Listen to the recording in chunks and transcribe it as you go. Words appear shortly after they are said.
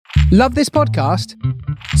Love this podcast?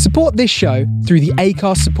 Support this show through the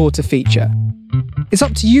Acast supporter feature. It's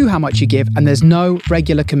up to you how much you give, and there's no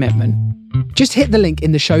regular commitment. Just hit the link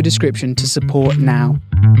in the show description to support now.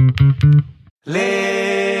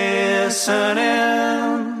 Listen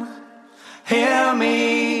in, hear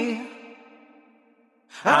me.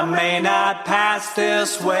 I may not pass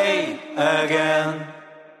this way again.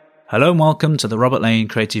 Hello and welcome to the Robert Lane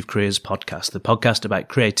Creative Careers Podcast, the podcast about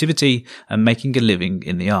creativity and making a living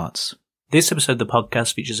in the arts. This episode of the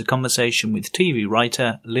podcast features a conversation with TV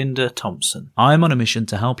writer Linda Thompson. I am on a mission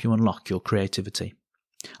to help you unlock your creativity.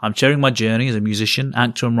 I'm sharing my journey as a musician,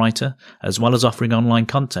 actor and writer, as well as offering online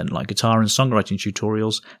content like guitar and songwriting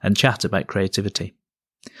tutorials and chat about creativity.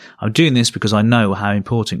 I'm doing this because I know how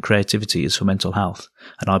important creativity is for mental health,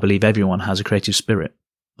 and I believe everyone has a creative spirit.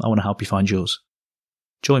 I want to help you find yours.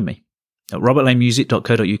 Join me at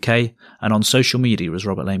robertlanemusic.co.uk and on social media as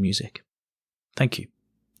Robert Lane Music. Thank you.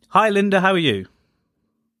 Hi, Linda. How are you?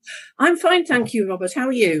 I'm fine, thank you, Robert. How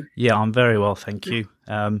are you? Yeah, I'm very well, thank you.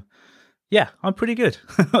 Yeah, I'm pretty good,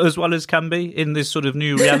 as well as can be in this sort of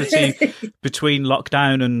new reality between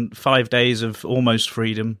lockdown and 5 days of almost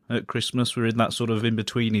freedom at Christmas. We're in that sort of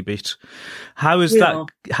in-betweeny bit. How has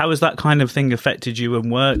that kind of thing affected you and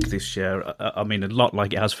work this year? I mean, a lot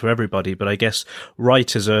like it has for everybody, but I guess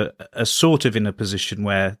writers are sort of in a position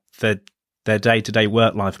where their day-to-day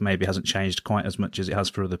work life maybe hasn't changed quite as much as it has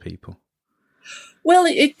for other people. Well,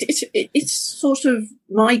 it's sort of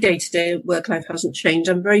my day-to-day work life hasn't changed.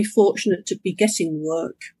 I'm very fortunate to be getting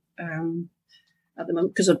work at the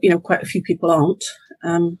moment because quite a few people aren't.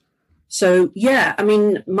 So yeah, I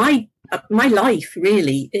mean, my life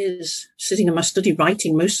really is sitting in my study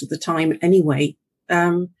writing most of the time anyway.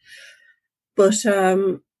 But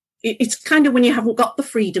it's kind of when you haven't got the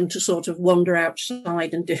freedom to sort of wander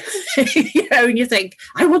outside and do, and you think,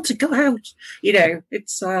 I want to go out,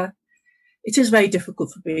 it is very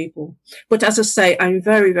difficult for people. But as I say, I'm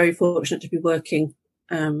very, very fortunate to be working.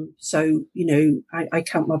 So, I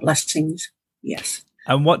count my blessings. Yes.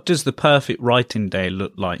 And what does the perfect writing day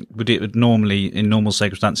look like? Would it normally, in normal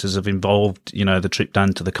circumstances, have involved, the trip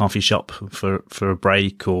down to the coffee shop for a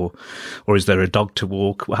break, or is there a dog to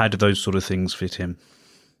walk? How do those sort of things fit in?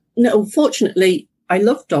 No, unfortunately, I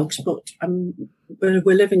love dogs, but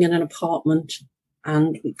we're living in an apartment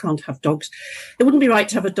and we can't have dogs. It wouldn't be right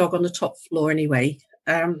to have a dog on the top floor anyway.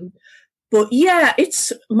 But yeah,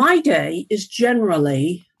 my day is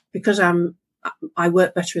generally, because I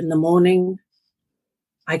work better in the morning.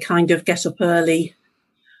 I kind of get up early.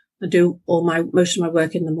 I do most of my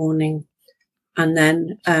work in the morning and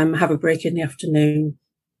then have a break in the afternoon,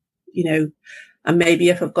 and maybe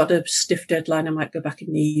if I've got a stiff deadline, I might go back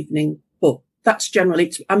in the evening. But that's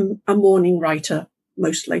generally, I'm a morning writer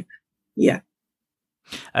mostly. Yeah.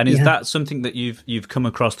 And is that something that you've come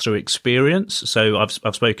across through experience? So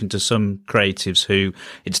I've spoken to some creatives who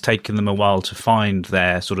it's taken them a while to find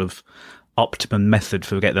their sort of optimum method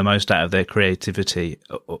for getting the most out of their creativity,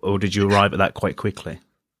 or did you arrive at that quite quickly?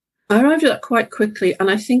 I arrived at that quite quickly, and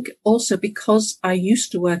I think also because I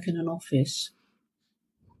used to work in an office,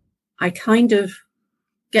 I kind of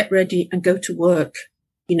get ready and go to work,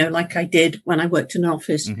 like I did when I worked in an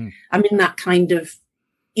office. Mm-hmm. I'm in that kind of,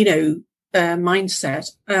 mindset.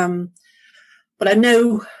 But I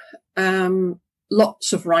know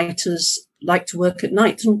lots of writers like to work at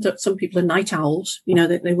night. Some people are night owls,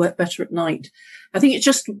 they work better at night. I think it's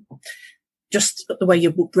just the way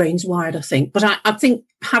your brain's wired, I think. But I think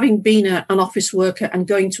having been an office worker and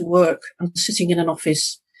going to work and sitting in an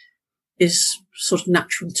office is sort of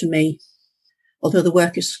natural to me. Although the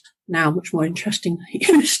work is now much more interesting than it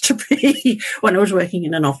used to be when I was working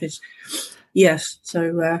in an office. Yes.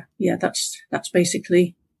 So, that's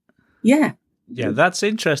basically, yeah. Yeah, that's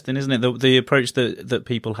interesting, isn't it? The approach that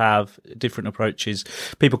people have, different approaches,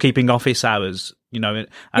 people keeping office hours, and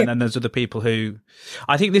then there's other people who,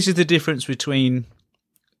 I think this is the difference between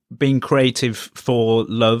being creative for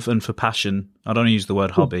love and for passion. I don't use the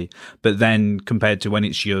word hobby, but then compared to when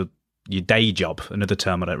it's your day job, another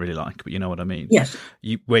term I don't really like, but you know what I mean? Yes.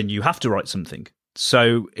 When you have to write something.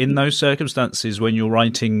 So in those circumstances, when you're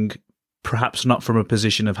writing, perhaps not from a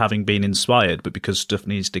position of having been inspired, but because stuff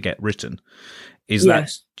needs to get written, is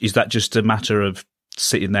that just a matter of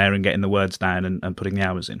sitting there and getting the words down and putting the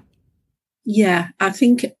hours in? Yeah, I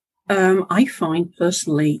think I find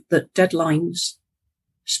personally that deadlines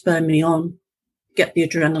spur me on, get the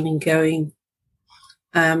adrenaline going.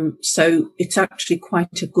 So it's actually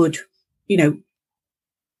quite a good,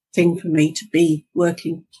 thing for me to be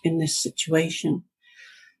working in this situation.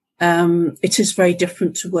 It is very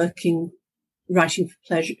different to working writing for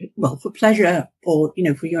pleasure, or,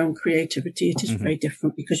 for your own creativity, it is very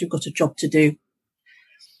different because you've got a job to do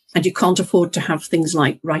and you can't afford to have things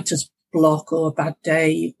like writer's block or a bad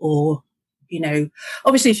day or,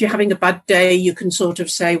 obviously if you're having a bad day, you can sort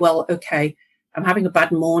of say, well, okay, I'm having a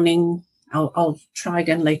bad morning. I'll try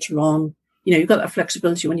again later on. You've got that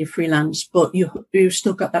flexibility when you're freelance, but you've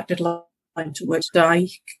still got that deadline to work. I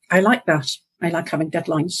like that. I like having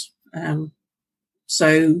deadlines.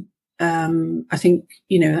 So I think,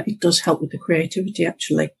 it does help with the creativity,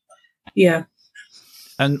 actually. Yeah.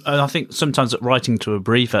 And I think sometimes writing to a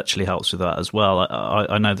brief actually helps with that as well.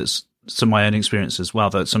 I know that's some of my own experience as well,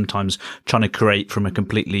 that sometimes trying to create from a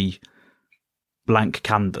completely blank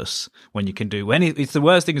canvas when you can do it's the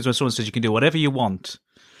worst thing is when someone says you can do whatever you want.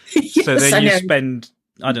 Yes, so then you spend,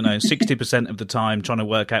 I don't know, 60% of the time trying to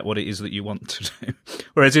work out what it is that you want to do.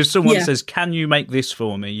 Whereas if someone says, can you make this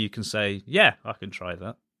for me? You can say, yeah, I can try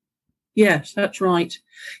that. Yes, that's right.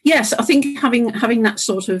 Yes, I think having that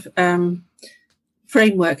sort of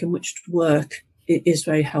framework in which to work is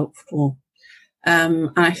very helpful.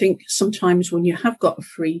 And I think sometimes when you have got a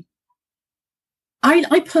free,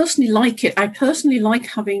 I personally like it. I personally like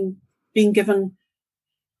being given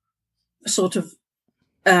a sort of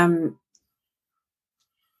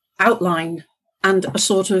outline and a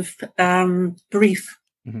sort of brief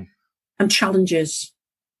and challenges.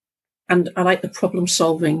 And I like the problem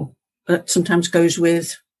solving that sometimes goes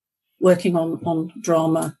with working on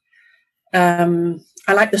drama.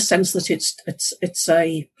 I like the sense that it's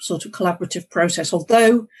a sort of collaborative process,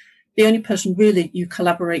 although the only person really you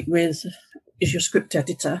collaborate with is your script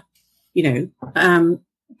editor,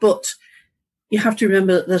 but you have to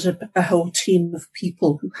remember that there's a whole team of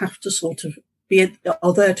people who have to sort of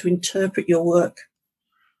are there to interpret your work.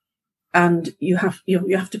 And you have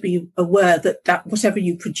to be aware that whatever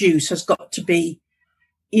you produce has got to be,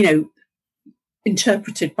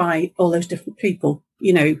 interpreted by all those different people,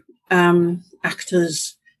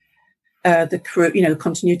 actors, the crew,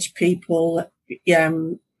 continuity people,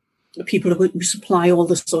 the people who supply all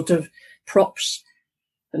the sort of props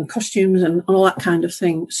and costumes and all that kind of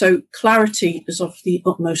thing. So clarity is of the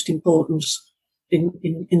utmost importance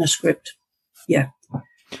in a script. Yeah.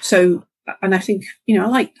 So, and I think, I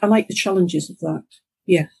like the challenges of that.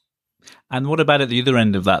 Yeah. And what about at the other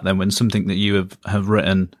end of that then, when something that you have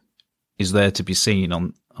written is there to be seen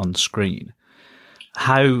on screen?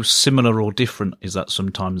 How similar or different is that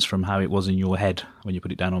sometimes from how it was in your head when you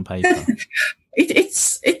put it down on paper?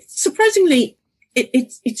 It's surprisingly,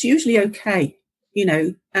 it's usually okay.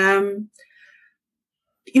 You are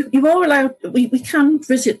allowed, we can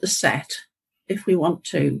visit the set if we want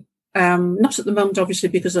to. Not at the moment, obviously,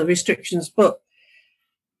 because of the restrictions, but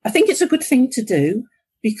I think it's a good thing to do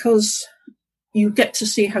because you get to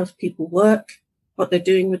see how people work, what they're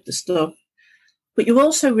doing with the stuff. But you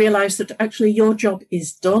also realise that actually your job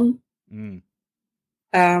is done.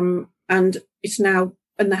 And it's now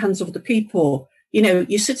in the hands of the people.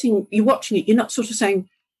 You're sitting, you're watching it, you're not sort of saying,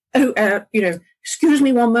 excuse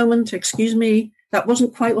me one moment, excuse me, that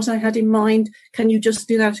wasn't quite what I had in mind. Can you just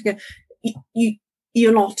do that again?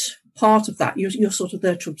 You're not part of that. You're sort of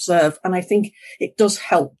there to observe. And I think it does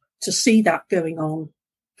help to see that going on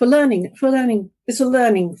for learning. It's a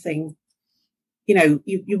learning thing.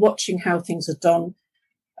 You're watching how things are done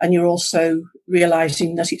and you're also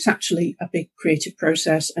realizing that it's actually a big creative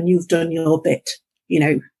process and you've done your bit,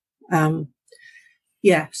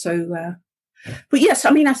 but yes,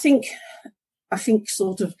 I mean, I think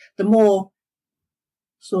sort of the more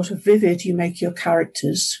sort of vivid you make your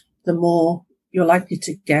characters, the more you're likely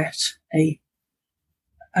to get an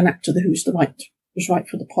actor who's right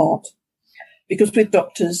for the part. Because with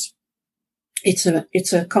doctors, it's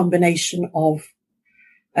a combination of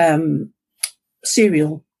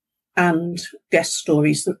serial and guest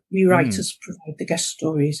stories. That we writers provide the guest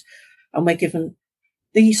stories, and we're given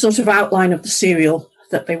the sort of outline of the serial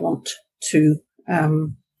that they want to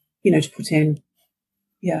to put in.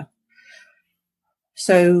 Yeah.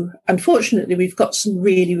 So unfortunately, we've got some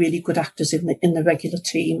really, really good actors in the regular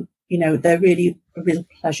team. They're really a real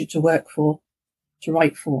pleasure to work for, to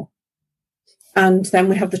write for. And then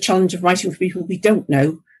we have the challenge of writing for people we don't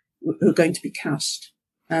know who are going to be cast.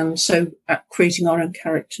 And so creating our own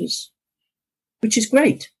characters, which is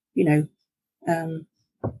great,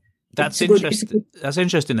 That's interesting. That's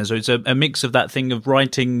interesting. So it's a mix of that thing of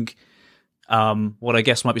writing what I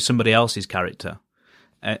guess might be somebody else's character.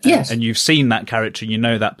 Yes. And you've seen that character, you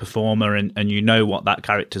know that performer, and you know what that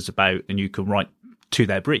character's about, and you can write to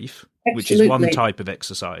their brief, which is one type of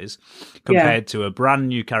exercise, compared to a brand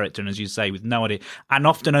new character, and as you say, with no idea, and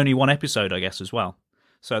often only one episode, I guess, as well.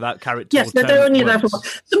 So that character. Yes, they're only there for one.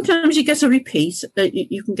 Sometimes you get a repeat.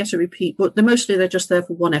 You can get a repeat, but they're just there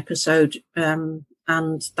for one episode, and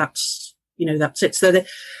that's it. So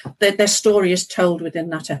their story is told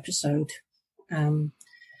within that episode, and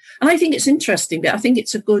I think it's interesting. But I think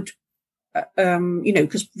it's a good,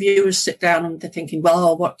 because viewers sit down and they're thinking,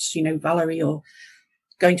 well, what's Valerie or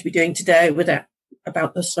going to be doing today with it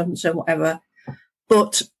about the so and so whatever,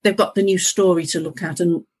 but they've got the new story to look at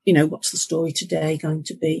and. What's the story today going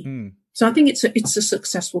to be? Mm. So I think it's a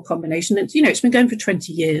successful combination. It's been going for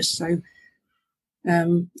 20 years. So,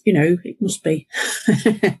 it must be.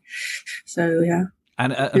 So, yeah.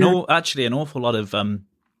 And actually an awful lot of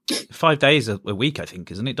 5 days a week, I think,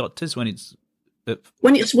 isn't it, Doctors? When it's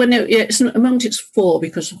among it's 4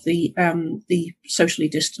 because of the socially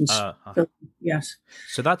distanced film. Yes.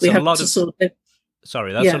 So that's a lot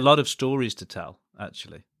a lot of stories to tell,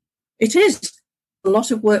 actually. It is. A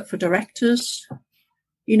lot of work for directors,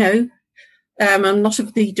 and a lot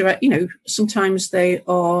of the sometimes they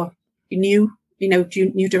are new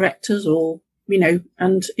directors or,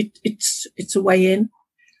 and it's a way in.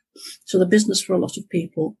 So the business for a lot of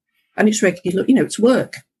people, and it's regular, it's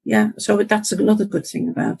work. Yeah. So that's another good thing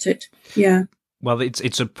about it. Yeah. Well,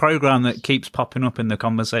 it's a program that keeps popping up in the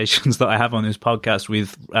conversations that I have on this podcast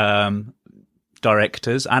with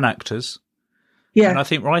directors and actors. Yeah. And I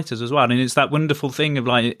think writers as well. And it's that wonderful thing of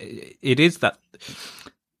it is that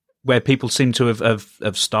where people seem to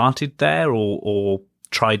have started there or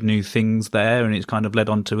tried new things there, and it's kind of led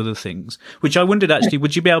on to other things, which I wondered actually,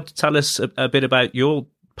 would you be able to tell us a bit about your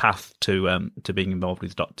path to being involved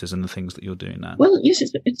with Doctors and the things that you're doing now? Well, yes,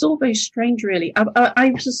 it's all very strange, really. I've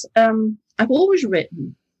always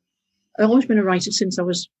written. I've always been a writer since I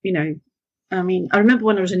was, I remember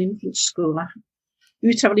when I was in infant school, we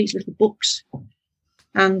used to have these little books.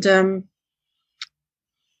 And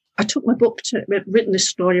I took my book written this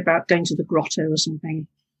story about going to the grotto or something.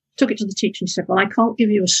 Took it to the teacher and he said, well, I can't give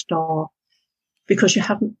you a star because you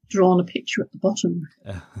haven't drawn a picture at the bottom.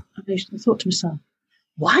 And I thought to myself,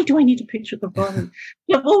 why do I need a picture at the bottom?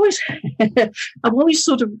 I've always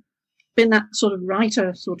sort of been that sort of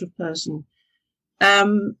writer sort of person.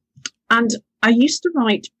 And I used to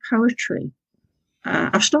write poetry.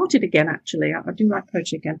 I've started again, actually. I do write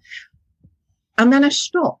poetry again. And then I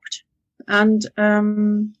stopped, and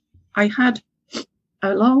I had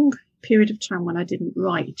a long period of time when I didn't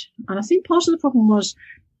write. And I think part of the problem was,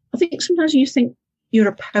 I think sometimes you think you're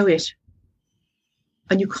a poet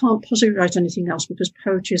and you can't possibly write anything else because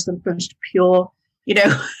poetry is the most pure,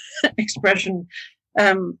 expression,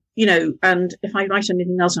 and if I write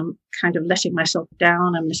anything else, I'm kind of letting myself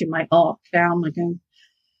down. I'm letting my art down.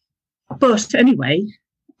 But anyway,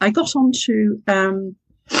 I got onto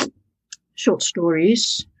short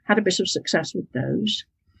stories, had a bit of success with those.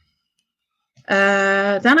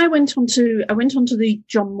 Then I went on to the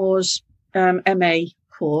John Moore's MA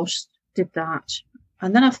course, did that.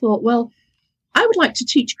 And then I thought, well, I would like to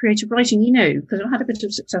teach creative writing, because I've had a bit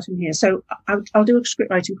of success in here. So I'll do a script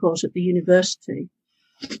writing course at the university.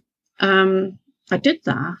 I did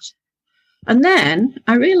that. And then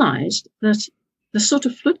I realized that the sort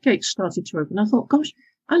of floodgates started to open. I thought, gosh,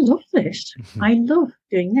 I love this. I love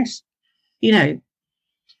doing this. And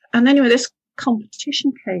anyway, this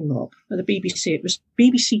competition came up at the BBC. It was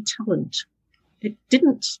BBC Talent. They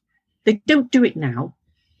don't do it now,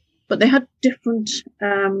 but they had different,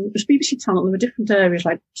 it was BBC Talent. There were different areas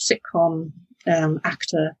like sitcom,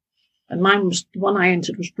 actor, and mine was, the one I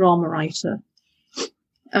entered was drama writer.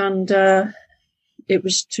 And, it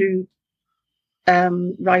was to,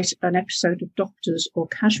 write an episode of Doctors or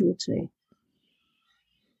Casualty.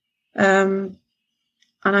 And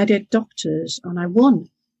I did Doctors and I won.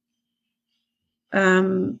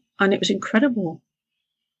 And it was incredible.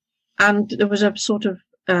 And there was a sort of,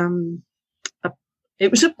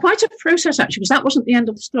 it was quite a process actually, because that wasn't the end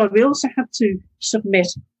of the story. We also had to submit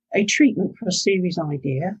a treatment for a series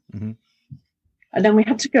idea. Mm-hmm. And then we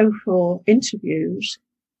had to go for interviews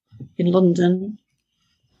in London.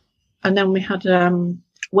 And then we had a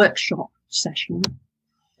workshop session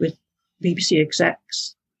with BBC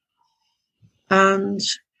execs. And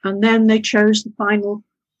then they chose the final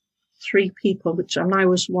 3 people, and I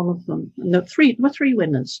was one of them. And there were 3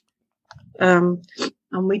 winners. And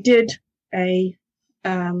we did they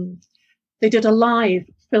did a live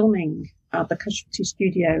filming at the Casualty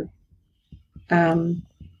studio.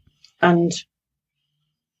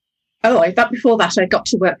 Before that, I got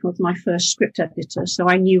to work with my first script editor, so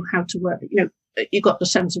I knew how to work. You got the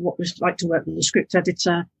sense of what it was like to work with a script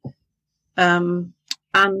editor, and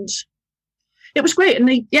it was great. And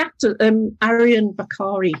the actor, Aryan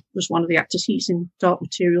Bakari, was one of the actors. He's in Dark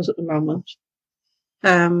Materials at the moment,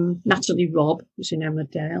 Natalie Robb was in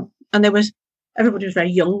Emmerdale, and everybody was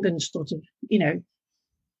very young and sort of,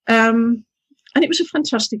 and it was a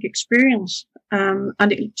fantastic experience, and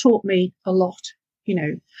it taught me a lot,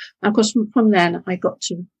 And of course, from then I got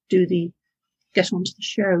to get onto the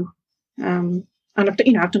show, and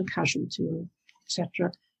I've done Casualty,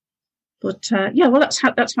 etc. But well, that's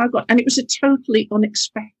how I got, and it was a totally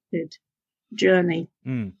unexpected journey.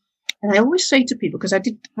 And I always say to people, because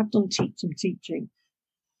I've done some teaching,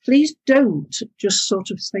 please don't just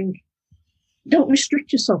sort of don't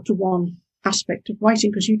restrict yourself to one aspect of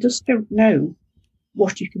writing, because you just don't know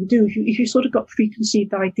what you can do. If you sort of got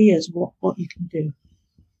preconceived ideas of what you can do,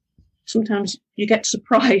 sometimes you get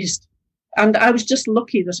surprised. And I was just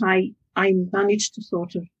lucky that I managed to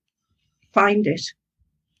sort of find it,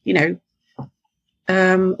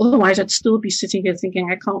 otherwise I'd still be sitting here thinking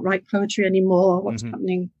I can't write poetry anymore. What's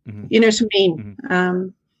happening? You know what I mean?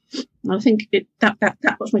 I think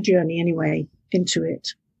that was my journey anyway into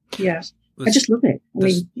it. Yes. I just love it.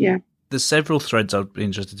 There's several threads I'd be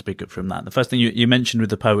interested to pick up from that. The first thing you mentioned with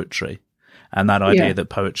the poetry, and that idea that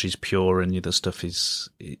poetry is pure and the other stuff is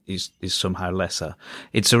somehow lesser.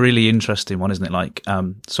 It's a really interesting one, isn't it? Like,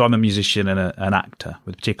 so I'm a musician and an actor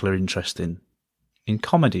with particular interest in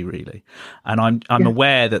comedy, really, and I'm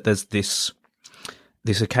aware that there's this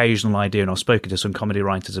occasional idea, and I've spoken to some comedy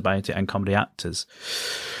writers about it and comedy actors.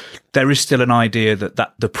 There is still an idea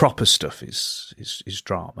that the proper stuff is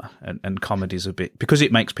drama, and comedy's a bit, because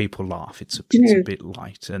it makes people laugh. It's a bit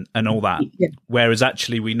light and all that. Yeah. Whereas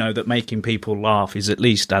actually we know that making people laugh is at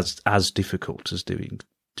least as difficult as doing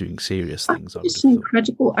serious things. It's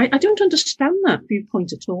incredible. I don't understand that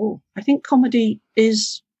viewpoint at all. I think comedy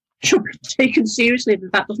should be taken seriously,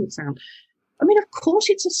 but that doesn't sound. I mean, of course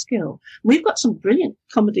it's a skill. We've got some brilliant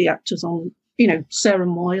comedy actors on, Sarah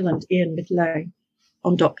Moyle and Ian Midley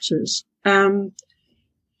on Doctors. And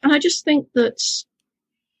I just think that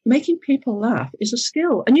making people laugh is a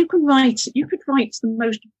skill. And you could write the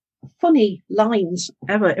most funny lines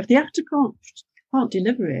ever. If the actor can't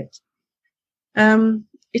deliver it,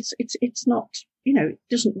 it's not, it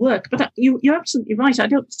doesn't work. But you're absolutely right. I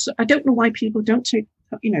don't know why people don't take,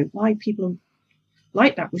 why people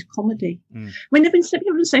like that with comedy. I mean, they've been saying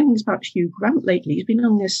things about Hugh Grant lately. He's been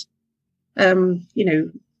on this,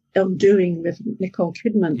 Undoing with Nicole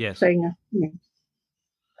Kidman, saying,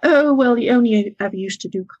 oh, well, he only ever used to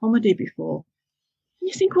do comedy before. And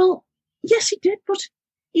you think, well, yes, he did, but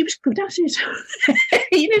he was good at it.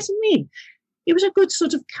 You know what I mean? He was a good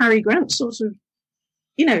sort of Cary Grant sort of,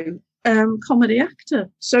 comedy actor.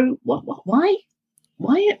 So why?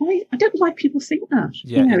 I don't know why people think that.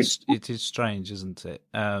 Yeah, it is strange, isn't it?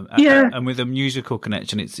 And with a musical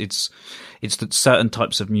connection, it's that certain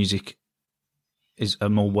types of music are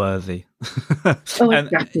more worthy. And,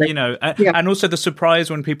 exactly. And also the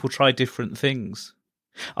surprise when people try different things.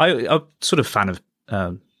 I'm sort of fan of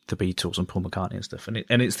the Beatles and Paul McCartney and stuff,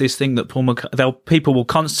 and it's this thing that people will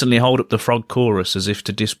constantly hold up the Frog Chorus as if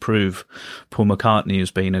to disprove Paul McCartney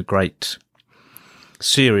as being a great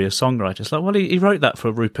serious songwriter. It's like, well, he wrote that for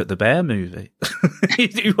a Rupert the Bear movie.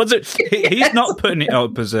 He's not putting it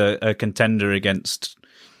up as a contender against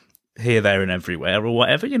Here, There, and Everywhere or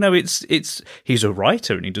whatever. He's a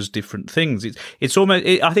writer and he does different things. It's almost.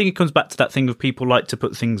 I think it comes back to that thing of people like to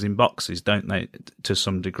put things in boxes, don't they? To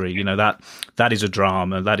some degree, that is a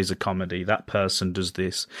drama, that is a comedy. That person does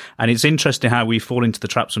this, and it's interesting how we fall into the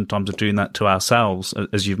trap sometimes of doing that to ourselves,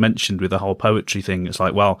 as you've mentioned with the whole poetry thing. It's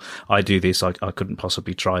like, well, I do this, I couldn't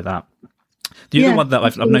possibly try that. The other one that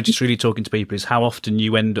I've noticed really talking to people is how often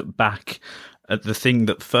you end up back at the thing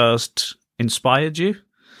that first inspired you.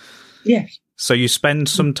 Yes. So you spend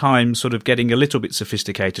some time sort of getting a little bit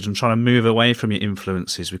sophisticated and trying to move away from your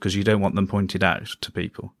influences because you don't want them pointed out to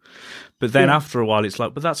people. But then after a while, it's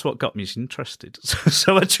like, but that's what got me interested.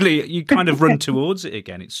 So actually, you kind of run towards it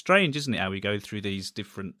again. It's strange, isn't it, how we go through these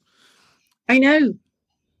different... I know.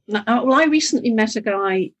 Well, I recently met a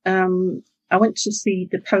guy. I went to see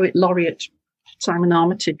the poet laureate Simon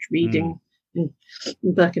Armitage reading in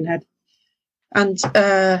Birkenhead. And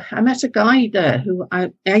I met a guy there who I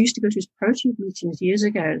used to go to his poetry meetings years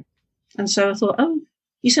ago. And so I thought,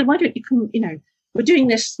 he said, why don't you come, we're doing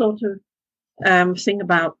this sort of thing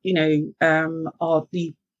about, these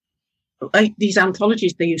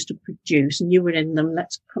anthologies they used to produce, and you were in them,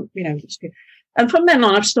 let's come, let's go. And from then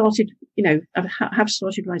on, I've started, I've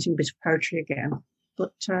started writing a bit of poetry again.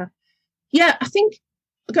 But, I think,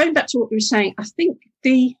 going back to what we were saying, I think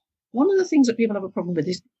one of the things that people have a problem with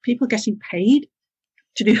is people getting paid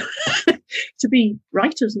to do, to be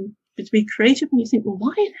writers and to be creative. And you think, well,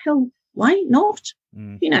 why not?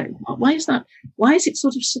 You know, why is that? Why is it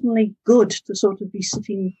sort of suddenly good to sort of be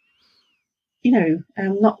sitting, you know,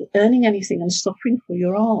 not earning anything and suffering for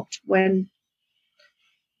your art when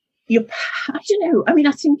you're, I don't know. I mean,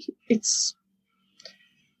 I think it's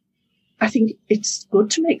good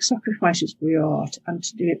to make sacrifices for your art and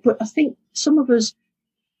to do it. But I think some of us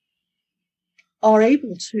are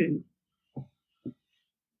able to,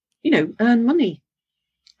 you know, earn money.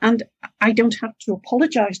 And I don't have to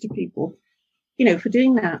apologize to people, you know, for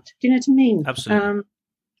doing that. Do you know what I mean? Absolutely.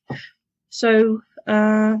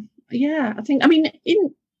 Yeah, I think, I mean,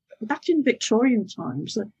 back in Victorian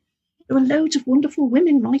times, there were loads of wonderful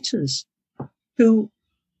women writers who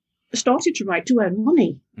started to write to earn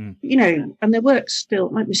money, you know, and their work's still,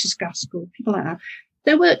 like Mrs. Gaskell, people like that,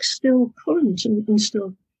 their work's still current and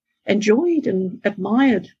still enjoyed and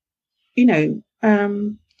admired, you know,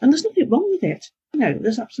 and there's nothing wrong with it. You know,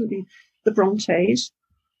 there's absolutely the Brontes,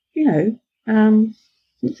 you know,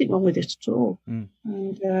 nothing wrong with it at all.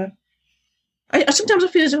 And I sometimes I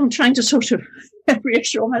feel as though I'm trying to sort of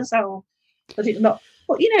reassure myself that it's not.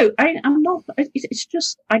 But, you know, I'm not. It's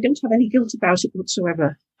just I don't have any guilt about it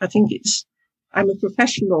whatsoever. I think I'm a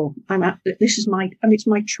professional. It's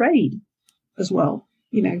my trade as well,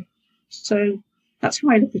 you know. So that's how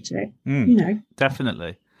I look at it, you know.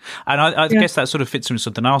 Definitely. And I guess that sort of fits in with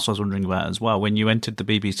something else I was wondering about as well. When you entered the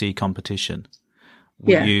BBC competition,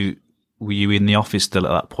 were you in the office still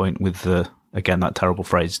at that point with again, that terrible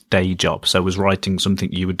phrase, day job? So was writing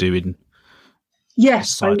something you were doing?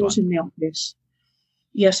 Yes, I was in the office.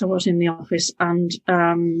 Yes, I was in the office. And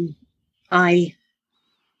I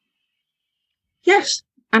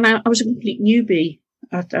was a complete newbie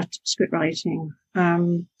at script writing.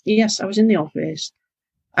 Yes, I was in the office.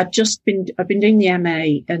 I've been doing the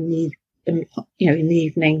MA in the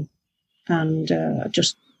evening, and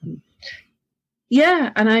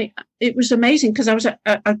it was amazing because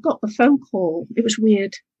I got the phone call. It was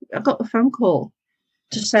weird. I got the phone call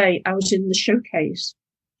to say I was in the showcase,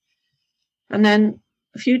 and then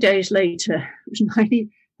a few days later, it was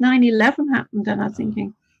 9/11 happened, and I'm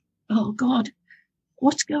thinking, oh God,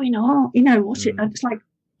 what's going on? You know, it's like,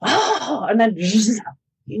 oh, and then,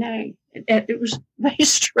 you know, it was very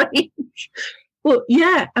strange. But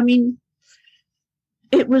yeah, I mean,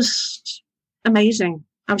 it was amazing.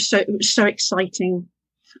 It was so exciting,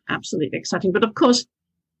 absolutely exciting. But of course,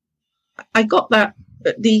 I got that,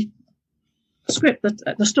 the script,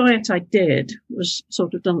 the story that I did was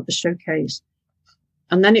sort of done at the showcase.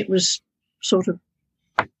 And then it was sort of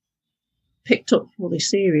picked up for the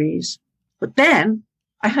series. But then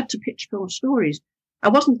I had to pitch 4 stories. I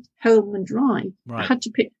wasn't home and dry. Right. I had to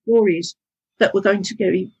pick stories that were going to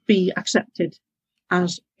be accepted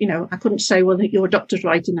as, you know, I couldn't say, well, you're a doctor's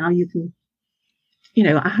writer now, you can, you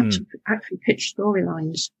know, I had to actually pitch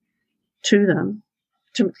storylines to them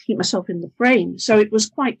to keep myself in the frame. So it was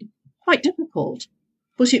quite difficult,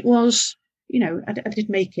 but it was, you know, I did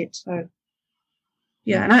make it. So,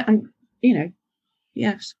 yeah, and you know,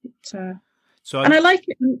 yes, and I like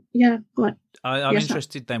it. Yeah, go on. I'm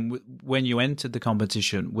interested then, when you entered the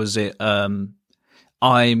competition, was it, I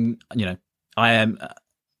am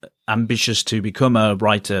ambitious to become a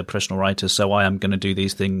professional writer, so I am going to do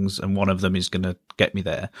these things and one of them is going to get me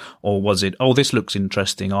there? Or was it, oh, this looks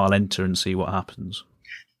interesting, I'll enter and see what happens?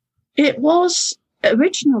 It was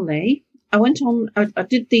originally, I went on, I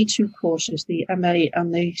did the 2 courses, the MA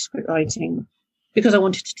and the script writing, because I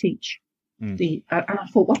wanted to teach. And I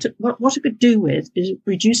thought what I could do with is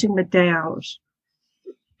reducing my day hours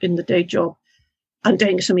in the day job and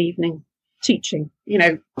doing some evening teaching,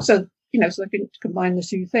 so I can combine the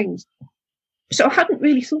 2 things. So I hadn't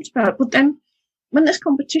really thought about it. But then when this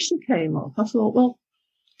competition came up, I thought, well,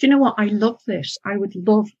 do you know what? I love this. I would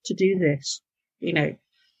love to do this,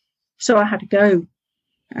 So I had to go.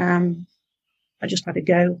 I just had to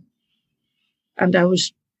go. And I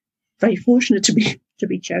was very fortunate to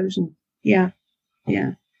be chosen. Yeah.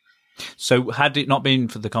 Yeah. So had it not been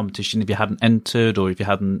for the competition, if you hadn't entered or if you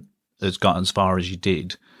hadn't gotten as far as you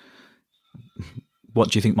did,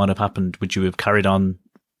 what do you think might have happened? Would you have carried on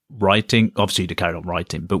writing? Obviously, you'd have carried on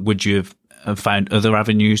writing, but would you have found other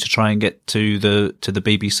avenues to try and get to the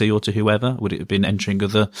BBC or to whoever? Would it have been entering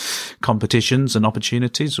other competitions and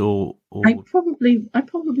opportunities, or? I probably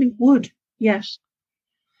would. Yes.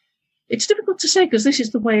 It's difficult to say because this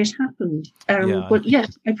is the way it happened. But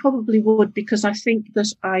yes, I probably would, because I think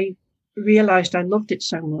that I realised I loved it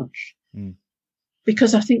so much.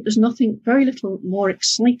 Because I think there's very little more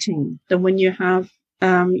exciting than when you have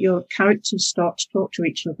your characters start to talk to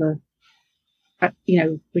each other,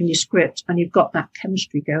 when you script and you've got that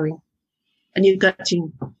chemistry going and you're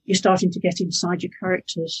starting to get inside your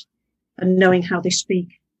characters. and knowing how they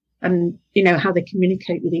speak and, how they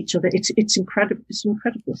communicate with each other. It's incredible. It's an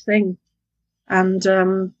incredible thing. And,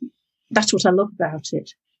 that's what I love about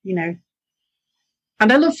it,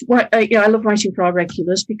 And I love writing for our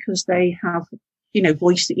regulars because they have,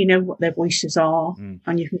 voice, that what their voices are,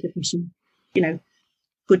 and you can give them some,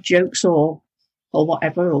 good jokes or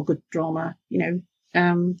whatever, or good drama,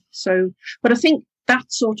 but I think that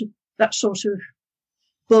sort of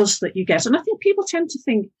buzz that you get, and I think people tend to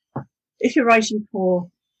think if you're writing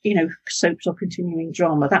for, soaps or continuing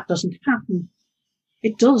drama, that doesn't happen.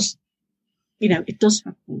 It does, it does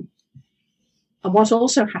happen. And what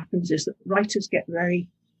also happens is that writers get very,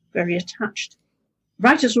 very attached.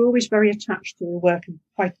 Writers are always very attached to their work and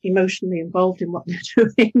quite emotionally involved in what they're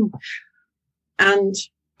doing. And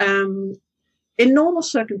in normal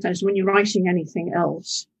circumstances, when you're writing anything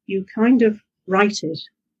else, you kind of write it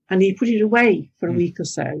and you put it away for a week or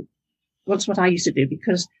so. That's what I used to do,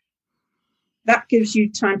 because that gives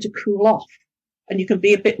you time to cool off and you can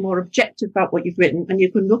be a bit more objective about what you've written, and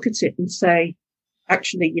you can look at it and say,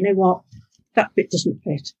 actually, you know what? That bit doesn't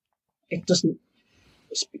fit. It doesn't.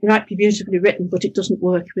 It might be beautifully written, but it doesn't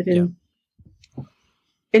work within. Yeah.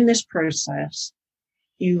 In this process,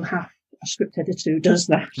 you have a script editor who does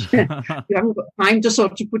that. You haven't got time to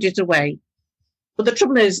sort of put it away. But the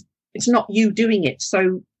trouble is, it's not you doing it.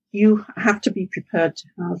 So you have to be prepared to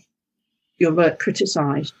have your work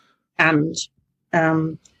criticised, and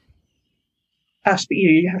you're asked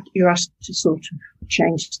to sort of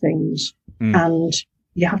change things, and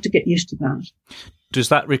you have to get used to that. Does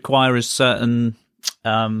that require a certain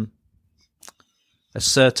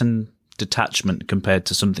detachment compared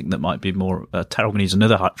to something that might be more terrible? Is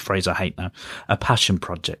another phrase I hate now. A passion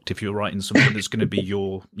project. If you're writing something that's going to be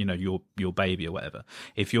your baby or whatever.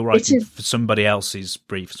 If you're writing for somebody else's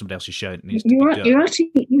brief, somebody else's show, it needs to be done. You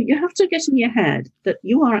have to get in your head that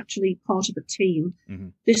you are actually part of a team. Mm-hmm.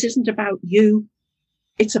 This isn't about you;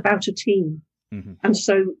 it's about a team. Mm-hmm. And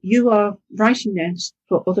so you are writing this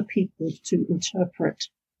for other people to interpret,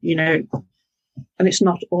 and it's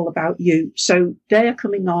not all about you. So they're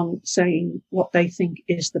coming on saying what they think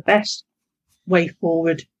is the best way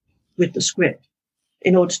forward with the script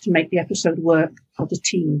in order to make the episode work for the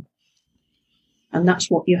team. And that's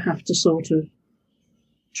what you have to sort of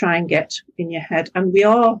try and get in your head. And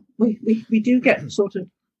we do get sort of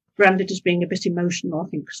branded as being a bit emotional, I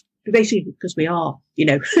think, basically because we are,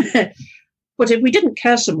 But if we didn't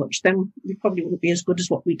care so much, then we probably wouldn't be as good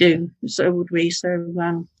as what we do. So would we? So,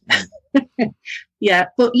 yeah.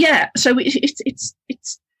 But yeah, so it's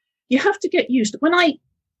you have to get used to. When I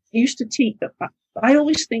used to teach, I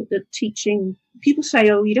always think that teaching, people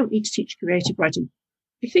say, oh, you don't need to teach creative writing.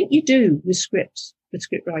 I think you do with scripts, with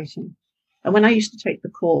script writing. And when I used to take the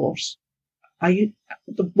course, the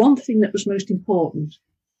one thing that was most important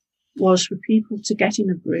was for people to get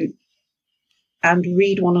in a group and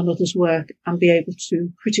read one another's work and be able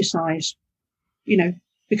to criticize,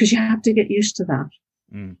 because you have to get used to that.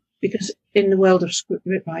 Mm. Because in the world of script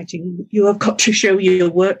writing, you have got to show your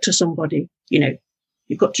work to somebody,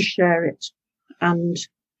 you've got to share it. And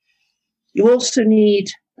you also need,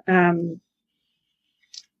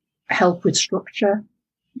 help with structure,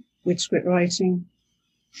 with script writing.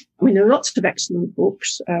 I mean, there are lots of excellent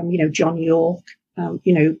books, John York,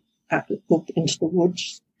 book Into the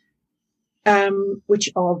Woods, which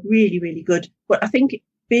are really, really good. But I think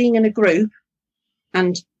being in a group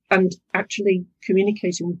and actually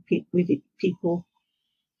communicating with people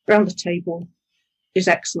around the table is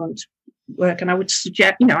excellent work. And I would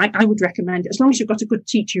suggest, I would recommend, as long as you've got a good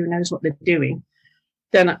teacher who knows what they're doing,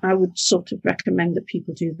 then I would sort of recommend that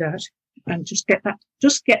people do that and just get that,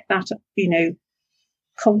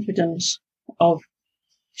 confidence of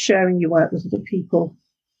sharing your work with other people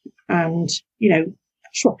and,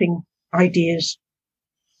 swapping ideas,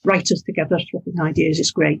 writers together, swapping ideas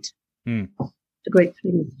is great. Mm. It's a great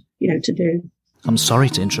thing, to do. I'm sorry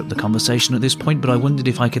to interrupt the conversation at this point, but I wondered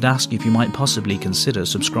if I could ask if you might possibly consider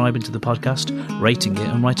subscribing to the podcast, rating it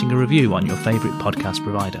and writing a review on your favourite podcast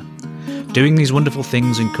provider. Doing these wonderful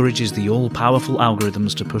things encourages the all-powerful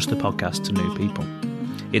algorithms to push the podcast to new people.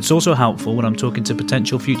 It's also helpful when I'm talking to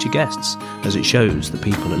potential future guests, as it shows that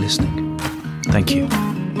people are listening. Thank you.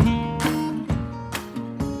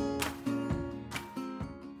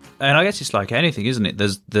 And I guess it's like anything, isn't it?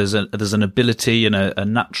 There's an ability and a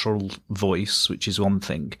natural voice, which is one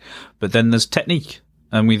thing, but then there's technique.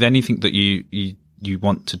 And with anything that you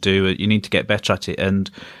want to do, you need to get better at it.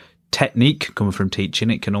 And technique comes from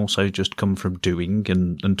teaching. It can also just come from doing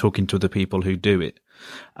and talking to other people who do it.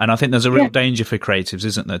 And I think there's a real danger for creatives,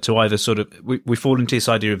 isn't there? To either sort of we fall into this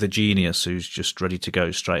idea of the genius who's just ready to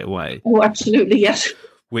go straight away. Oh, absolutely, yes.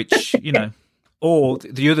 which, you know, or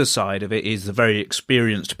the other side of it is the very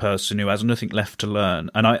experienced person who has nothing left to learn.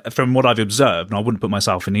 And from what I've observed, and I wouldn't put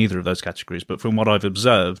myself in either of those categories, but from what I've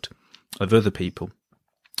observed of other people,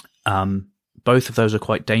 both of those are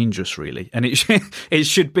quite dangerous, really. And it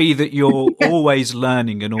should be that you're always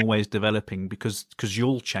learning and always developing because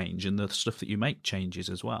you'll change and the stuff that you make changes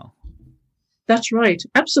as well. That's right.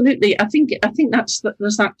 Absolutely. I think there's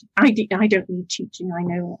that. I don't need teaching. I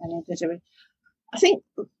know they're doing. I think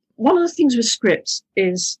one of the things with scripts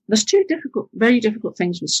is there's two very difficult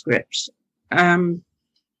things with scripts. They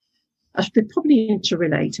probably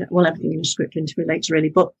interrelate. Well, everything in a script interrelates really,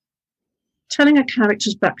 but telling a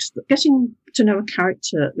character's backstory, getting to know a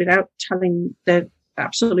character without telling their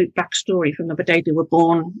absolute backstory from the day they were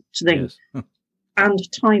born to the, yes. And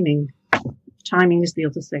timing. Timing is the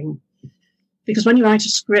other thing. Because when you write a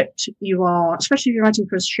script, you are, especially if you're writing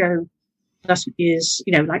for a show that is,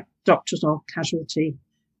 you know, like Doctors or Casualty,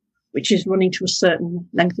 which is running to a certain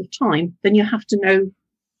length of time, then you have to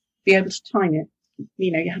be able to time it.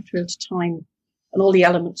 You know, you have to be able to time and all the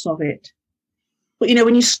elements of it. But, you know,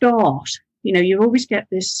 when you start, you know, you always get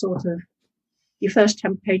this sort of, your first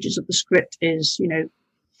 10 pages of the script is, you know,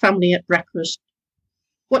 family at breakfast.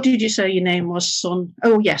 What did you say your name was, son?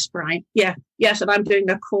 Oh, yes, Brian. Yeah, yes, and I'm doing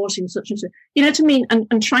a course in such and such. You know what I mean?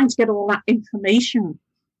 And trying to get all that information.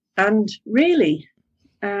 And really,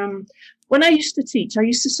 when I used to teach, I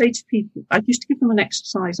used to say to people, I used to give them an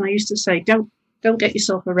exercise, and I used to say, don't get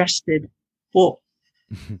yourself arrested, but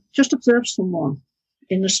just observe someone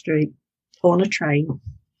in the street or on a train,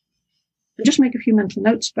 and just make a few mental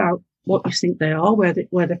notes about what you think they are, where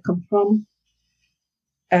they've come from.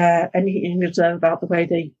 And you observe about the way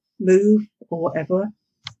they move or whatever.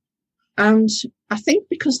 And I think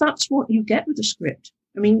because that's what you get with a script.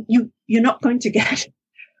 I mean, you're not going to get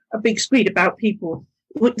a big screen about people.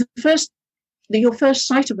 Your first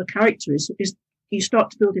sight of a character is you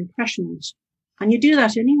start to build impressions, and you do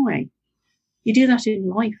that anyway. You do that in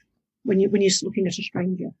life when you're looking at a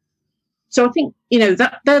stranger. So I think, you know,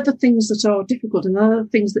 that they're the things that are difficult, and they're the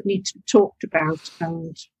things that need to be talked about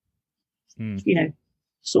and, you know,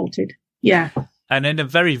 sorted. Yeah. And in a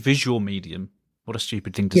very visual medium, what a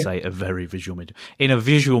stupid thing to say, a very visual medium. In a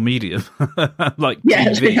visual medium, like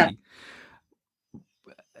TV,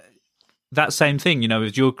 that same thing, you know,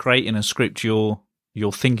 if you're creating a script, you're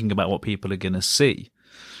thinking about what people are going to see.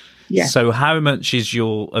 Yeah. So how much is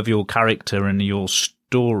of your character and your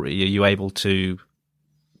story are you able to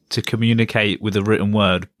communicate with a written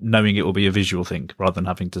word, knowing it will be a visual thing rather than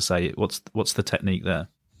having to say it? What's the technique there?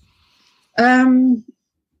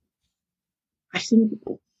 I think,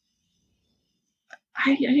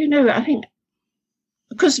 I don't know, I think,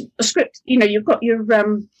 because a script, you know, you've got your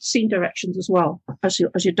scene directions as well as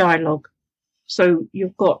your dialogue. So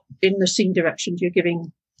you've got, in the scene directions, you're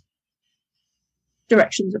giving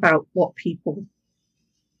directions about what people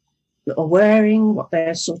are wearing, what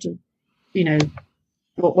they're sort of, you know,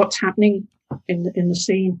 what's happening in the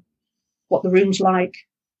scene, what the room's like,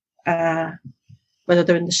 whether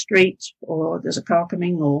they're in the street or there's a car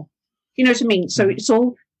coming, or, you know what I mean? So it's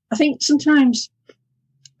all, I think sometimes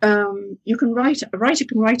a writer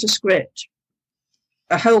can write a script,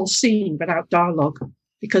 a whole scene without dialogue,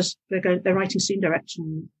 because they're writing scene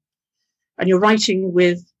direction, and you're writing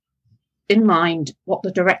with in mind what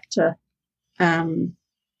the director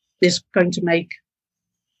is going to make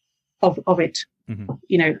of it,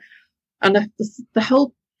 you know. And the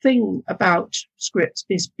whole thing about scripts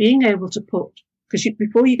is being able to put, because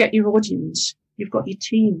before you get your audience, you've got your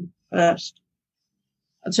team first.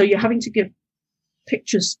 And so you're having to give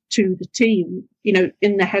pictures to the team, you know,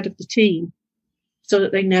 in the head of the team, so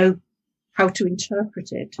that they know how to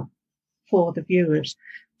interpret it for the viewers.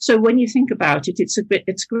 So when you think about it, it's a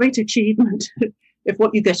great achievement if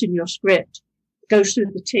what you get in your script goes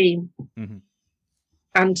through the team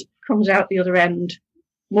and comes out the other end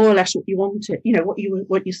more or less what you wanted, you know, what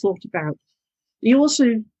you thought about. You also,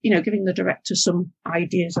 you know, giving the director some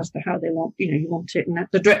ideas as to how they want, you know, you want it. And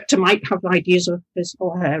the director might have ideas of his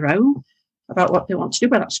or her own about what they want to do,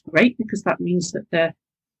 but that's great, because that means that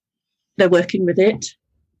they're working with it,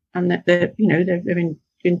 and that they're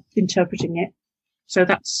interpreting it. So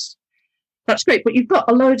that's great. But you've got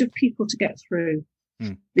a load of people to get through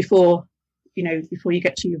before you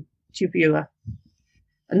get to your viewer.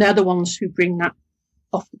 And they're the ones who bring that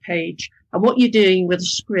off the page. And what you're doing with a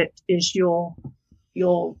script is you're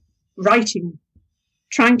writing,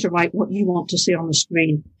 trying to write what you want to see on the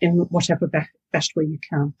screen in whatever best way you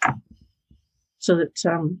can. So that,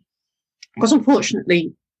 because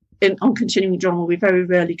unfortunately, on continuing drama, we very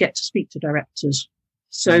rarely get to speak to directors.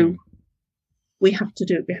 So we have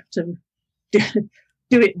to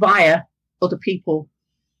do it via other people.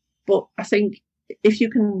 But I think if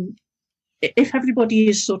everybody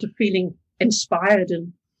is sort of feeling inspired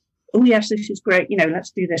and, oh yes, this is great,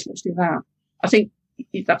 let's do this, let's do that. I think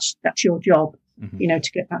that's your job,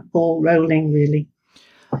 to get that ball rolling, really.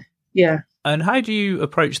 Yeah. And how do you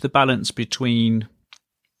approach the balance between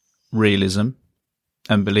realism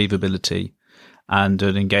and believability and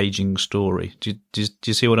an engaging story? Do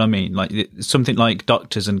you see what I mean? Like something like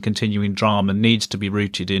Doctors and continuing drama needs to be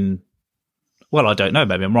rooted in, well, I don't know,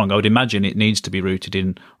 maybe I'm wrong. I would imagine it needs to be rooted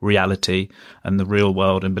in reality and the real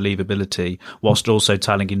world and believability, whilst also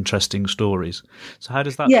telling interesting stories. So how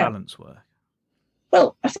does that balance work?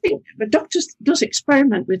 Well, I think the Doctors does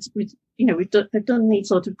experiment with they've done these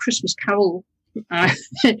sort of Christmas Carol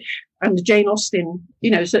and Jane Austen,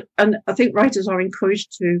 and I think writers are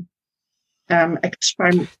encouraged to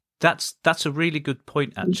experiment. That's a really good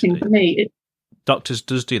point, actually. For me, Doctors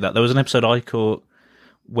does do that. There was an episode I caught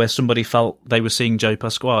where somebody felt they were seeing Joe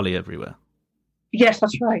Pasquale everywhere. Yes,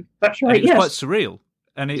 that's right. That's right. And it was quite surreal,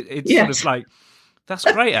 and it's sort of like, that's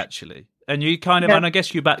great, actually. And you kind of, and I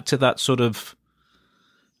guess you're back to that sort of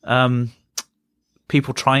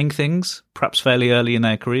people trying things, perhaps fairly early in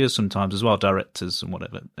their careers sometimes as well, directors and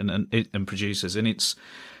whatever, and producers, and it's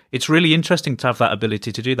really interesting to have that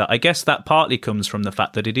ability to do that. I guess that partly comes from the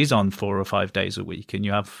fact that it is on 4 or 5 days a week, and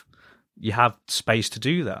you have space to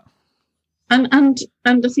do that. And I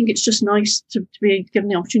think it's just nice to be given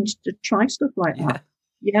the opportunity to try stuff like that.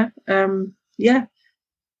 Yeah.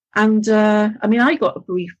 And I got a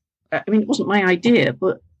brief. It wasn't my idea,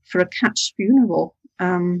 but for a cat's funeral,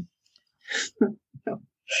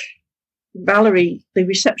 Valerie, the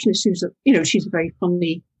receptionist, she's a very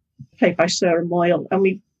funny, played by Sarah Moyle,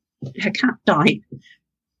 and her cat died.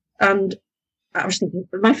 And I was thinking,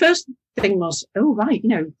 my first thing was, oh, right,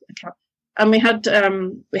 a cat. And we had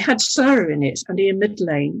Sarah in it and Ian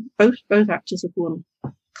Midlane, both actors have won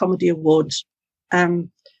comedy awards.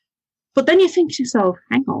 But then you think to yourself,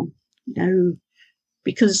 hang on,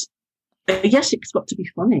 because yes, it's got to be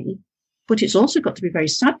funny, but it's also got to be very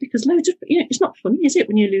sad, because loads of, it's not funny, is it,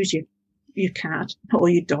 when you lose your cat or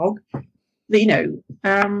your dog? So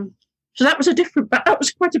that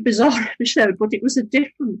was quite a bizarre episode, but it was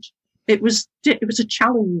it was a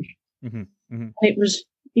challenge. Mm-hmm, mm-hmm. It was,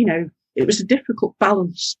 it was a difficult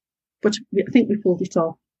balance, but I think we pulled it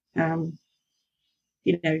off.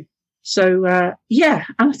 So, and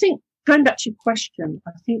I think going back to your question,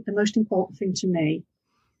 I think the most important thing to me,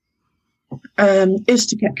 is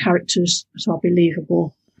to get characters that are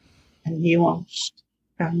believable and nuanced,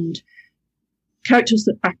 and characters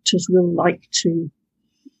that actors will like to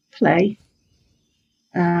play.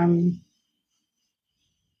 And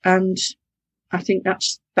I think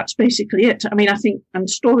that's basically it. I think, and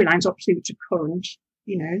storylines obviously which are current,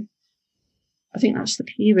 I think that's the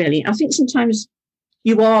key, really. I think sometimes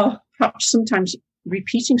you are perhaps sometimes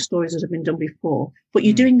repeating stories that have been done before, but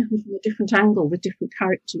you're doing them from a different angle with different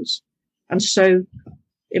characters. And so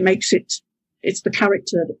it makes it's the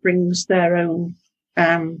character that brings their own,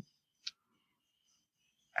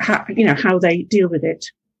 how they deal with it,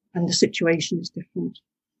 and the situation is different.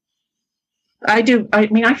 I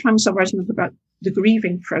find myself writing about the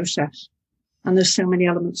grieving process, and there's so many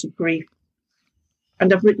elements of grief.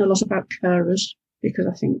 And I've written a lot about carers, because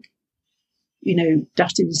I think, they're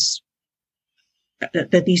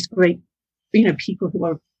these great, people who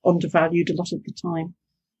are undervalued a lot of the time.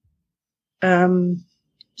 And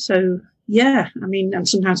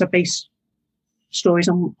sometimes I base stories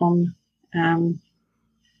on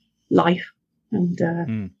life.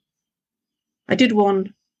 And I did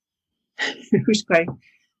one, it was great.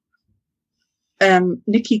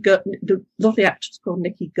 The lovely actress called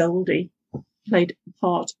Nikki Goldie played a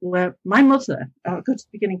part where my mother, I'll go to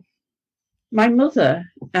the beginning. My mother,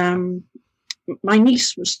 my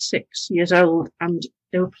niece was 6 years old, and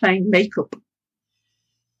they were playing makeup,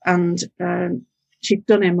 and she'd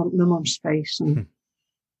done in my mum's face and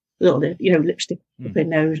a little, lipstick up her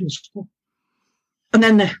nose and stuff. And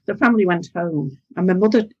then the family went home, and my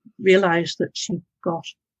mother realised that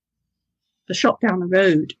the shop down the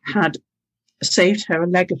road had saved her a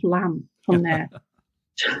leg of lamb from there.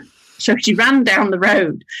 So she ran down the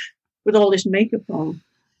road with all this makeup on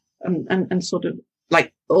and sort of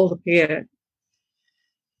like all the hair,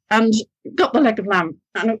 and got the leg of lamb.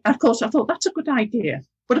 And of course I thought that's a good idea.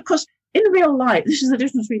 But of course, in real life, this is the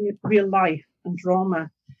difference between real life and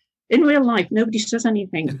drama. In real life, nobody says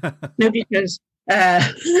anything. Nobody says,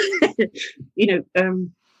 have you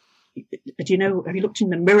looked in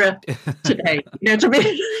the mirror today? What I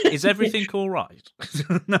mean? Is everything all right?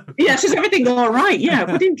 No. Yes, is everything all right? Yeah,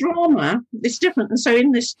 but in drama, it's different. And so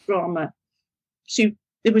in this drama, Sue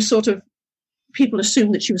it was sort of, people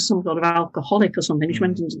assumed that she was some sort of alcoholic or something. She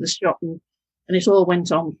went into the shop and it all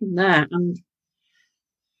went on from there. And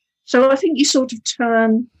so I think you sort of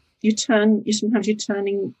sometimes you're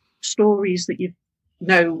turning stories that you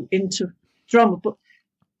know into drama, but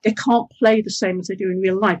they can't play the same as they do in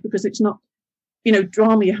real life, because it's not,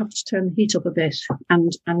 drama, you have to turn the heat up a bit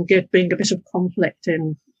and bring a bit of conflict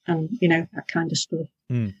in, and, that kind of stuff.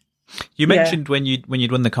 Mm. You mentioned when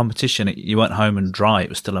you'd won the competition, you went home and dry. It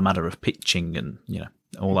was still a matter of pitching and,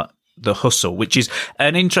 all that, the hustle, which is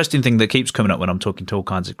an interesting thing that keeps coming up when I'm talking to all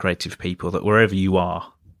kinds of creative people, that wherever you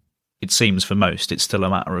are, it seems for most, it's still a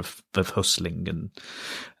matter of hustling and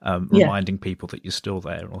reminding people that you're still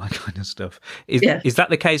there, all that kind of stuff. Is that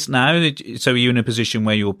the case now? So are you in a position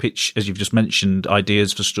where you'll pitch, as you've just mentioned,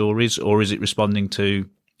 ideas for stories, or is it responding to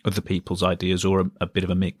other people's ideas, or a bit of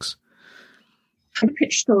a mix? I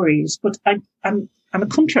pitch stories, but I'm a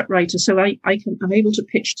contract writer, so I'm able to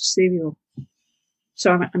pitch to serial.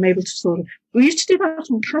 So I'm able to sort of, we used to do that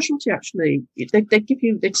on Casualty, actually.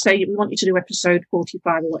 They'd say, we want you to do episode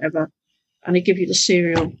 45 or whatever, and they give you the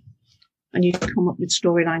serial, and you come up with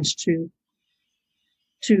storylines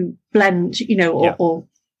to blend, or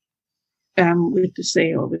with the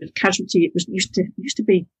serial. With Casualty, it was used to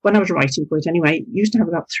be, when I was writing for it anyway, used to have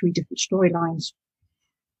about 3 different storylines.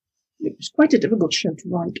 It was quite a difficult show to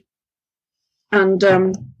write. And,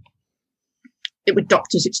 it with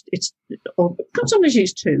doctors, it's or sometimes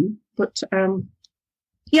used 2, but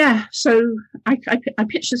so I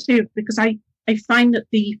pitch this theory because I find that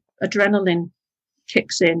the adrenaline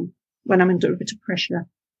kicks in when I'm under a bit of pressure.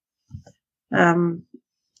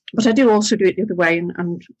 But I do also do it the other way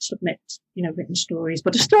and submit, written stories.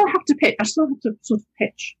 But I still have to pitch. I still have to sort of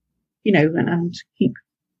pitch, and keep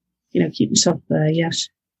myself there. Yes,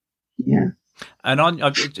 yeah. And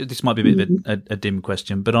this might be a bit of a dim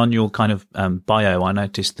question, but on your kind of bio, I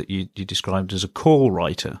noticed that you described as a call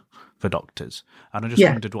writer for doctors, and I just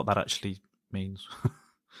wondered what that actually means.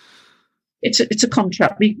 It's a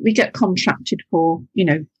contract. We get contracted for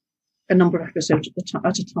a number of episodes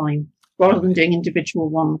at a time, rather than doing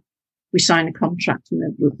individual one. We sign a contract,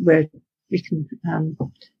 and where we can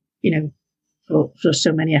for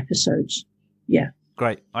so many episodes. Yeah,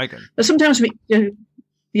 great. I agree. But sometimes we do.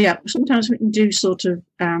 Yeah, sometimes we can do sort of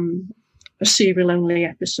a serial-only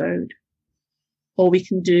episode, or we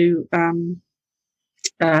can do a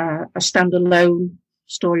standalone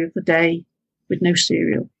story of the day with no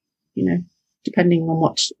serial, depending on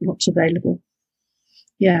what's available.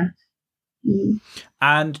 Yeah. Mm.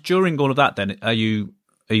 And during all of that, then, are you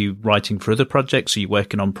writing for other projects? Are you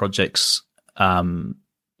working on projects for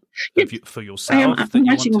yourself that you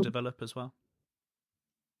want to develop as well?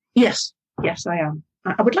 Yes, I am.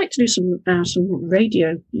 I would like to do some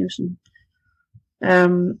radio, yes,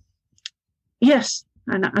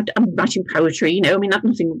 and I'm writing poetry,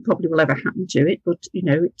 nothing probably will ever happen to it, but,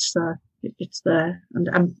 it's there, and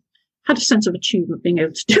I had a sense of achievement being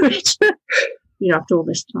able to do it, after all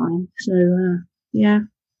this time. So,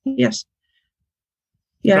 yes.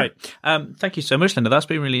 Yeah. Great. Thank you so much, Linda. That's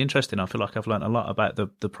been really interesting. I feel like I've learned a lot about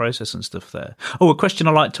the process and stuff there. Oh, a question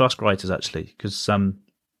I like to ask writers, actually, because,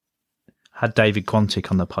 had David Quantick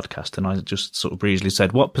on the podcast, and I just sort of breezily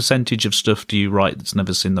said, what percentage of stuff do you write that's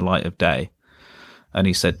never seen the light of day? And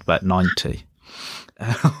he said about 90.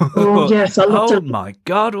 Oh, yes. My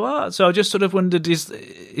God, what? So I just sort of wondered, do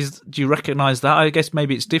you recognise that? I guess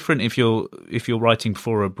maybe it's different if you're writing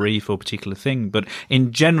for a brief or particular thing, but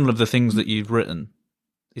in general of the things that you've written,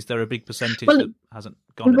 is there a big percentage that hasn't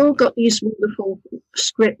gone? We've all got these wonderful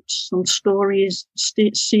scripts and stories,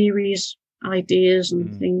 series, ideas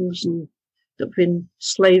and things, and that have been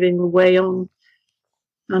slaving away on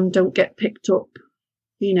and don't get picked up,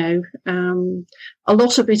 a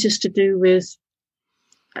lot of it is to do with,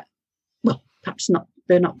 perhaps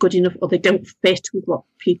they're not good enough, or they don't fit with what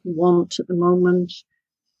people want at the moment.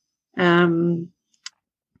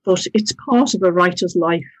 But it's part of a writer's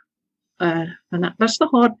life. And that's the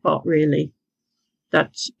hard part, really,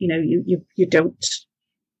 that, you're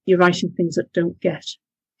writing things that don't get.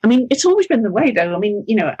 I mean, it's always been the way, though. I mean,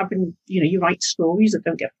 you write stories that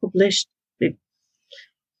don't get published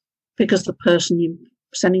because the person you're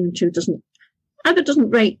sending them to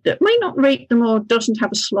may not rate them, or doesn't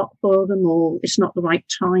have a slot for them, or it's not the right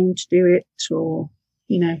time to do it, or,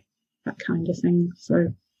 that kind of thing.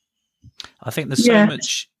 So I think there's so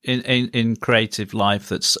much in creative life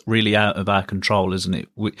that's really out of our control, isn't it?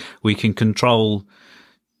 We can control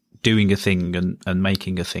doing a thing and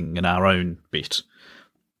making a thing in our own bit.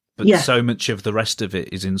 But so much of the rest of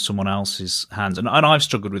it is in someone else's hands. And I've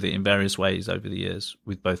struggled with it in various ways over the years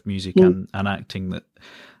with both music and acting, that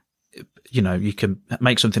you can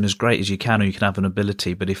make something as great as you can, or you can have an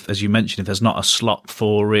ability. But if, as you mentioned, if there's not a slot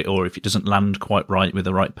for it, or if it doesn't land quite right with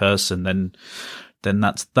the right person, then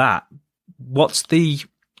that's that. What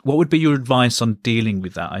would be your advice on dealing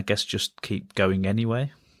with that? I guess just keep going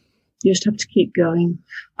anyway. You just have to keep going.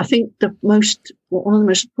 I think one of the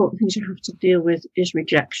most important things you have to deal with is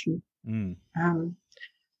rejection.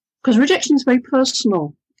 Because rejection is very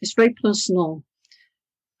personal. It's very personal.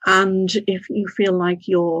 And if you feel like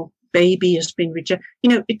your baby has been rejected,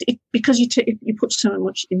 because you put so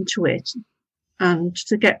much into it, and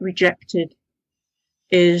to get rejected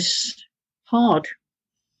is hard.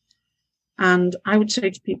 And I would say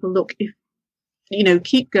to people, look,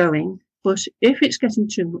 keep going. But if it's getting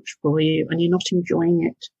too much for you and you're not enjoying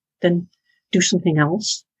it, then do something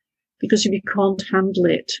else. Because if you can't handle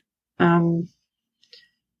it,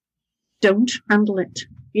 don't handle it,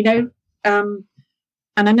 and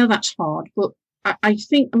I know that's hard, but I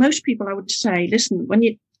think most people, I would say, listen, when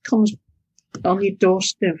it comes on your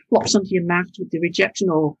doorstep, flops onto your mouth with the rejection,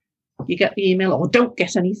 or you get the email, or don't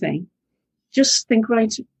get anything, just think,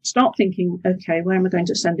 right, start thinking, okay, where am I going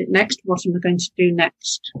to send it next? What am I going to do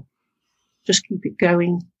next? Just keep it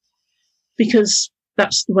going, because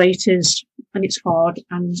that's the way it is, and it's hard,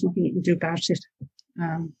 and there's nothing you can do about it.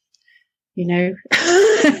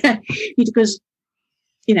 Because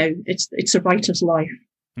it's a writer's life.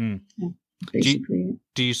 Basically,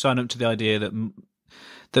 do you sign up to the idea that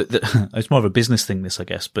it's more of a business thing, this, I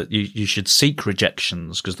guess, but you should seek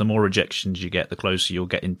rejections, because the more rejections you get, the closer you'll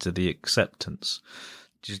get into the acceptance.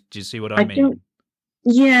 Do you see what I mean?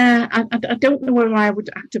 Yeah, I don't know whether I would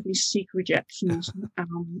actively seek rejections.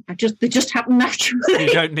 They just happen naturally.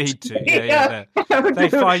 You don't need to. Yeah. They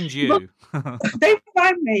find you. They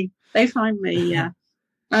find me. Yeah.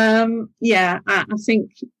 I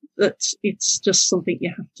think that it's just something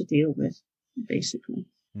you have to deal with, basically.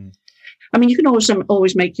 I mean, you can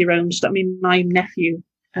always make your own stuff. I mean, my nephew,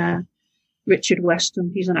 Richard Weston,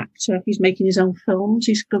 he's an actor. He's making his own films.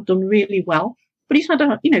 He's done really well, but he's had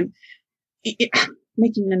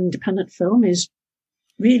making an independent film is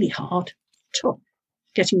really hard, tough,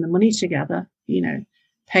 getting the money together,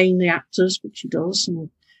 paying the actors, which he does. And,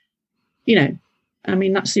 I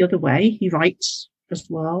mean, that's the other way. He writes as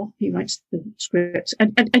well. He writes the scripts,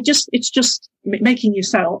 and it's just making it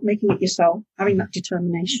yourself, having that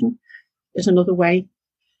determination is another way,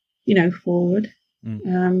 forward.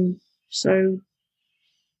 So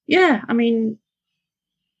yeah, I mean,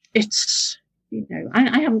 it's,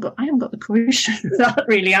 I haven't got the courage for that,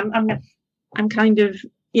 really. I'm kind of,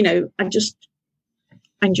 I just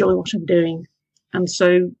enjoy what I'm doing. And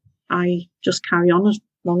so I just carry on as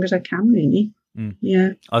long as I can, really.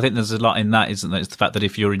 Yeah. I think there's a lot in that, isn't there? It's the fact that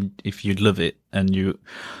if you love it and you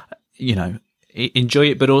enjoy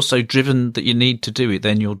it, but also driven that you need to do it,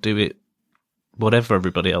 then you'll do it whatever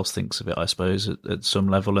everybody else thinks of it, I suppose, at some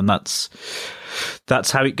level. And that's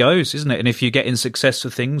how it goes, isn't it? And if you're getting success for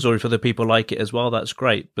things, or if other people like it as well, that's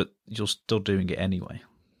great, but you're still doing it anyway.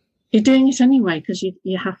 You're doing it anyway because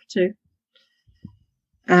you have to.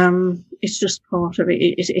 It's just part of it.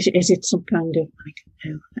 Is it some kind of, I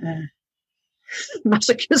don't know,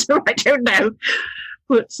 masochism? I don't know,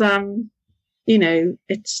 but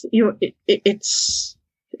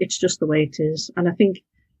it's just the way it is. And I think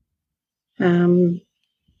a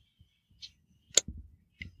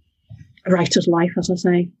writer's life, as I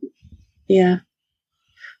say, yeah,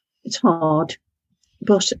 it's hard,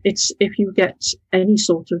 but it's, if you get any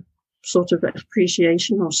sort of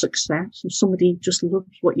appreciation or success, if somebody just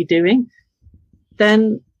loves what you're doing,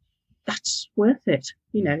 then that's worth it,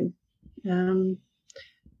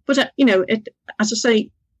 but as I say,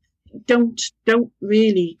 don't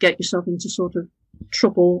really get yourself into sort of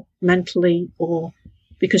trouble mentally, or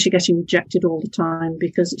because you're getting rejected all the time,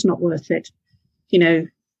 because it's not worth it,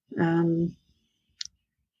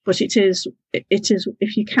 but it is,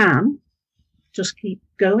 if you can, just keep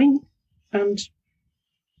going and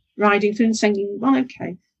riding through and saying, well,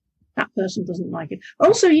 okay, that person doesn't like it.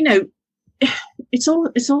 Also, it's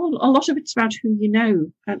all a lot of it's about who you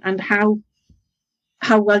know and how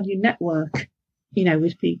well you network,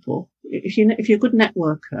 with people. If you're a good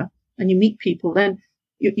networker and you meet people, then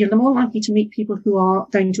you're more likely to meet people who are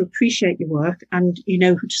going to appreciate your work, and you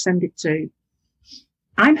know who to send it to.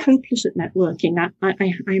 I'm hopeless at networking. I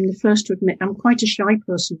am the first to admit I'm quite a shy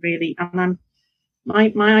person, really, and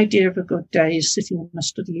my idea of a good day is sitting in my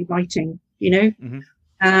study writing, Mm-hmm.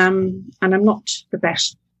 And I'm not the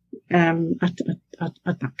best at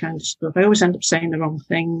that kind of stuff. I always end up saying the wrong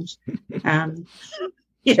things,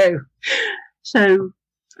 so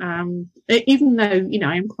Even though,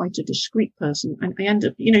 I am quite a discreet person, and I end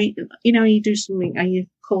up, you do something and you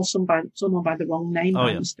call someone by the wrong name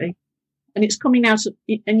by mistake, and it's coming out of,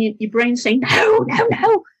 and your brain's saying, no,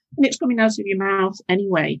 and it's coming out of your mouth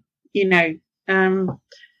anyway,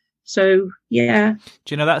 so, yeah.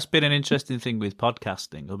 Do you know, that's been an interesting thing with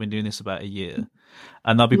podcasting. I've been doing this about a year,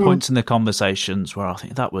 and there'll be points in the conversations where I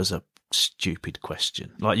think that was a stupid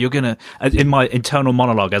question. Like, you're going to, in my internal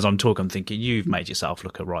monologue as I'm talking, I'm thinking, you've made yourself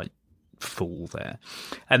look a right fool there.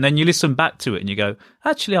 And then you listen back to it and you go,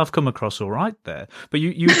 actually, I've come across all right there. But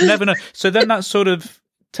you never know. So then that sort of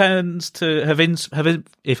tends to have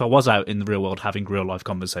if I was out in the real world having real life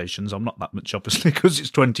conversations, I'm not that much obviously because it's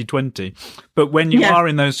 2020, but when you are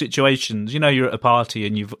in those situations, you're at a party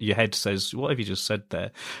and your head says, what have you just said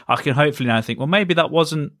there? I can hopefully now think, well, maybe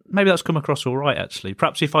that's come across all right actually.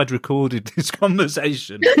 Perhaps if I'd recorded this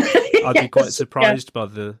conversation, I'd be quite surprised by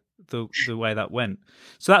the way that went.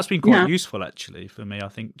 So that's been quite useful actually for me. I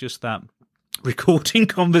think just that recording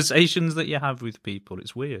conversations that you have with people,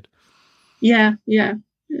 it's weird. Yeah.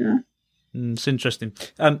 It's interesting.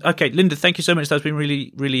 Okay, Linda, thank you so much. That's been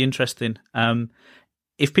really, really interesting.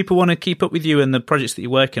 If people want to keep up with you and the projects that you're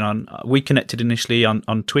working on, we connected initially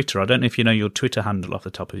on Twitter. I don't know if you know your Twitter handle off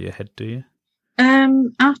the top of your head, do you?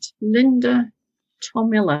 At Linda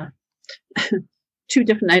Tomiller. Two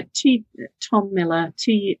different Tom Miller,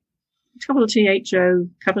 capital THO,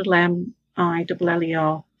 capital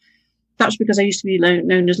MILLER. That's because I used to be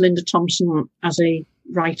known as Linda Thompson as a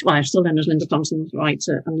writer. Well, I'm still known as Linda Thompson as a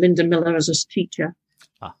writer, and Linda Miller as a teacher.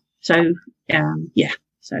 So,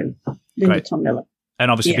 So Linda Tom Miller. And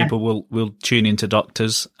obviously, people will tune into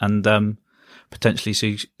Doctors and potentially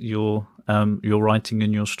see your writing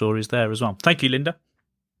and your stories there as well. Thank you, Linda.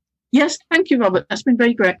 Yes, thank you, Robert. That's been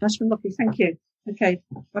very great. That's been lovely. Thank you. Okay,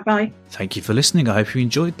 bye-bye. Thank you for listening. I hope you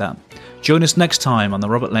enjoyed that. Join us next time on the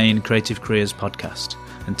Robert Lane Creative Careers podcast.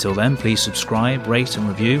 Until then, please subscribe, rate and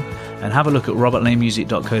review, and have a look at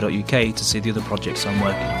robertlanemusic.co.uk to see the other projects I'm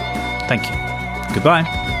working on. Thank you.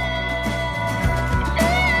 Goodbye.